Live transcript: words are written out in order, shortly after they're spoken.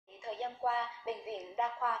năm qua, Bệnh viện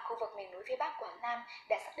Đa khoa khu vực miền núi phía Bắc Quảng Nam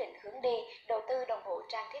đã xác định hướng đi đầu tư đồng bộ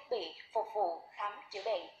trang thiết bị phục vụ khám chữa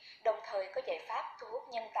bệnh, đồng thời có giải pháp thu hút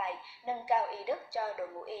nhân tài, nâng cao y đức cho đội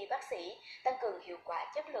ngũ y bác sĩ, tăng cường hiệu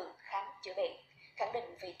quả chất lượng khám chữa bệnh, khẳng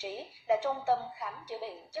định vị trí là trung tâm khám chữa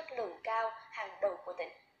bệnh chất lượng cao hàng đầu của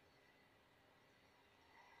tỉnh.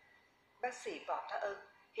 Bác sĩ Võ Thá Ân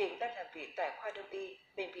hiện đang làm việc tại khoa đông y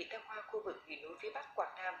Bệnh viện Đa khoa khu vực miền núi phía Bắc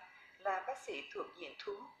Quảng Nam, là bác sĩ thuộc diện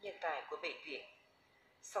thu hút nhân tài của bệnh viện.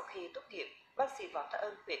 Sau khi tốt nghiệp, bác sĩ Võ Thá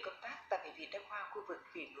Ân về công tác tại Bệnh viện Đa khoa khu vực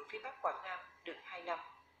miền núi phía Bắc Quảng Nam được 2 năm.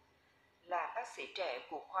 Là bác sĩ trẻ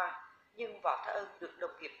của khoa, nhưng Võ Thá Ân được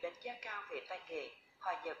đồng nghiệp đánh giá cao về tay nghề,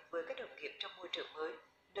 hòa nhập với các đồng nghiệp trong môi trường mới,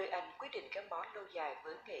 nơi anh quyết định gắn bó lâu dài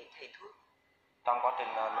với nghề thầy thuốc. Trong quá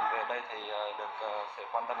trình mình về đây thì được sự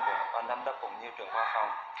quan tâm của ban giám đốc cũng như trưởng khoa phòng.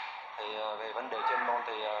 Thì về vấn đề chuyên môn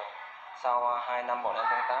thì sau 2 năm bọn em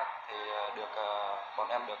công tác thì bọn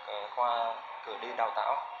em được khoa cử đi đào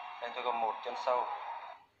tạo nên tôi có một chân sâu.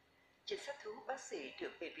 Chính sách thu hút bác sĩ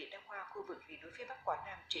được Bệnh viện Đa khoa khu vực miền núi phía Bắc Quảng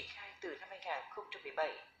Nam triển khai từ năm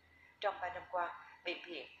 2017. Trong 3 năm qua, bệnh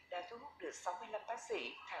viện đã thu hút được 65 bác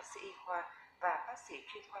sĩ, thạc sĩ y khoa và bác sĩ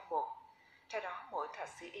chuyên khoa 1. Theo đó, mỗi thạc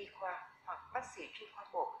sĩ y khoa hoặc bác sĩ chuyên khoa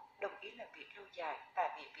 1 đồng ý làm việc lâu dài tại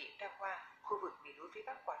Bệnh viện Đa khoa khu vực miền núi phía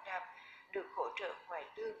Bắc Quảng Nam được hỗ trợ ngoài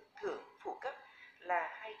lương thưởng phụ cấp là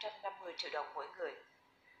 250 triệu đồng mỗi người.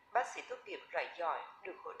 Bác sĩ tốt nghiệp loại giỏi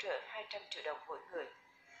được hỗ trợ 200 triệu đồng mỗi người.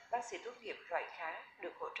 Bác sĩ tốt nghiệp loại khá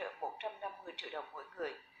được hỗ trợ 150 triệu đồng mỗi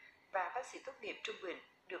người và bác sĩ tốt nghiệp trung bình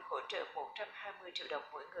được hỗ trợ 120 triệu đồng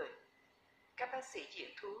mỗi người. Các bác sĩ diện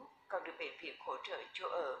thú còn được bệnh viện hỗ trợ chỗ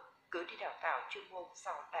ở, cử đi đào tạo chuyên môn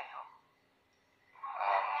sau đại học.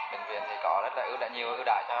 Bệnh viện thì có rất là nhiều ưu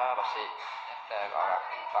đãi cho bác sĩ, có các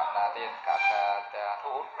khoản tiền, các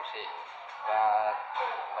thu hút bác sĩ, và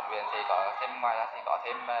bệnh viện thì có thêm, ngoài ra thì có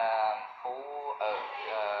thêm khu ở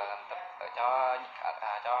tập ở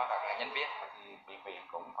cho các nhân viên. Thì bệnh viện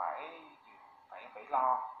cũng phải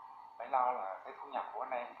lo là cái thu nhập của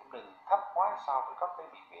anh em cũng đừng thấp quá so với các cái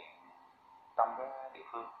bệnh viện trong cái địa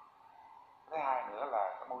phương. Thứ hai nữa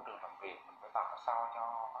là cái môi trường làm việc mình phải tạo sao cho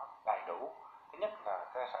nó đầy đủ. Thứ nhất là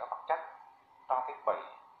cơ sở vật chất, trang thiết bị,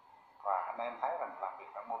 và anh em thấy rằng làm việc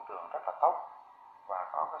ở môi trường rất là tốt và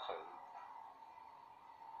có cái sự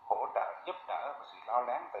hỗ trợ giúp đỡ và sự lo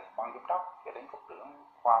lắng từ ban giám đốc cho đến cục trưởng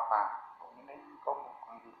khoa Phạm cũng như đến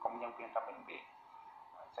công nhân viên trong bệnh viện,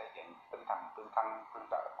 xây dựng tinh thần tương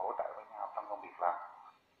trợ hỗ trợ với nhau trong công việc làm.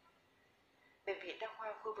 Bệnh viện Đa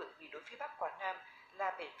khoa khu vực miền núi phía Bắc Quảng Nam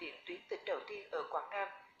là bệnh viện tuyến tỉnh đầu tiên ở Quảng Nam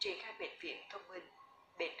triển khai bệnh viện thông minh,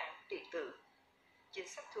 bệnh án điện tử. Chính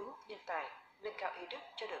sách thu hút nhân tài, nâng cao y đức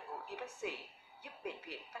cho đội ngũ y bác sĩ, giúp bệnh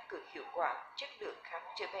viện tăng cường hiệu quả, chất lượng khám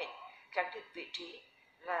chữa bệnh, khẳng định vị trí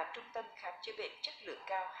là trung tâm khám chữa bệnh chất lượng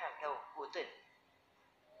cao hàng đầu của tỉnh.